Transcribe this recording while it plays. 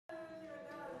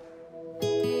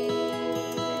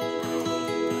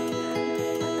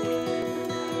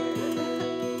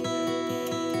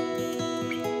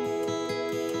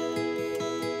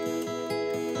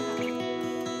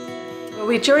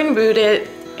we joined Rooted,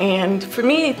 and for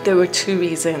me, there were two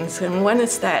reasons. And one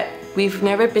is that we've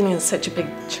never been in such a big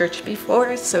church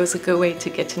before, so it's a good way to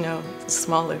get to know a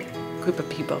smaller group of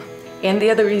people. And the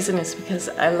other reason is because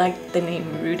I like the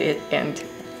name Rooted and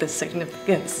the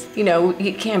significance. You know,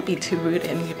 you can't be too rooted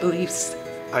in your beliefs.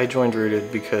 I joined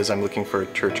Rooted because I'm looking for a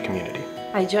church community.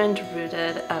 I joined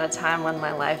Rooted at a time when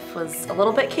my life was a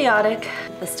little bit chaotic.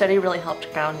 The study really helped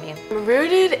ground me.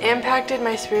 Rooted impacted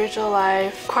my spiritual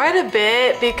life quite a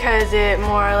bit because it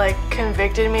more like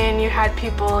convicted me, and you had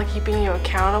people keeping you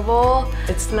accountable.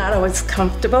 It's not always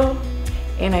comfortable,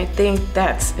 and I think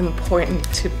that's important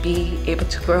to be able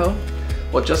to grow.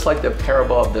 Well, just like the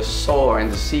parable of the sower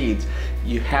and the seeds,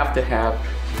 you have to have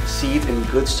seed in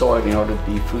good soil in order to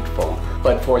be fruitful.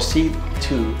 But for seed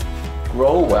to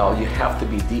grow well, you have to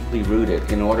be deeply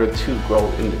rooted in order to grow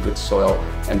in the good soil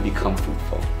and become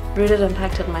fruitful. Rooted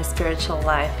impacted my spiritual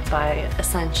life by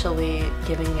essentially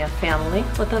giving me a family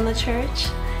within the church.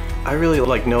 I really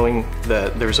like knowing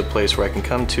that there's a place where I can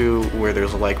come to, where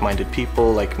there's like-minded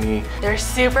people like me. They're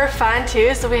super fun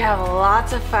too, so we have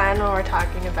lots of fun when we're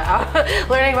talking about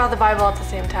learning about the Bible at the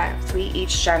same time. We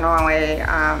each genuinely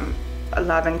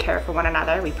love and care for one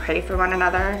another. We pray for one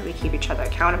another. We keep each other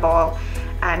accountable.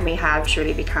 And we have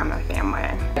truly become a family.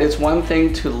 It's one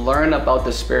thing to learn about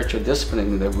the spiritual discipline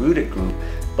in the Rooted group,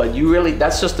 but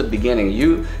that's just the beginning.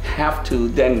 You have to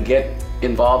then get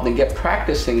involved and get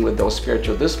practicing with those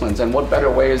spiritual disciplines. And what better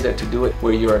way is there to do it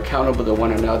where you're accountable to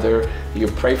one another, you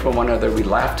pray for one another, we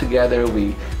laugh together,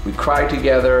 we cry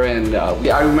together. And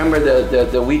I remember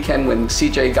the weekend when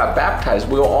CJ got baptized,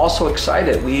 we were all so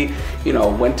excited. We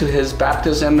went to his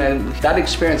baptism, and that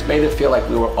experience made it feel like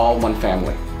we were all one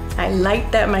family. I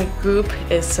like that my group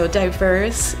is so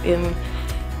diverse in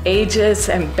ages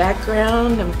and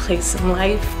background and place in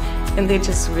life, and they're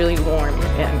just really warm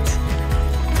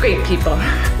and great people.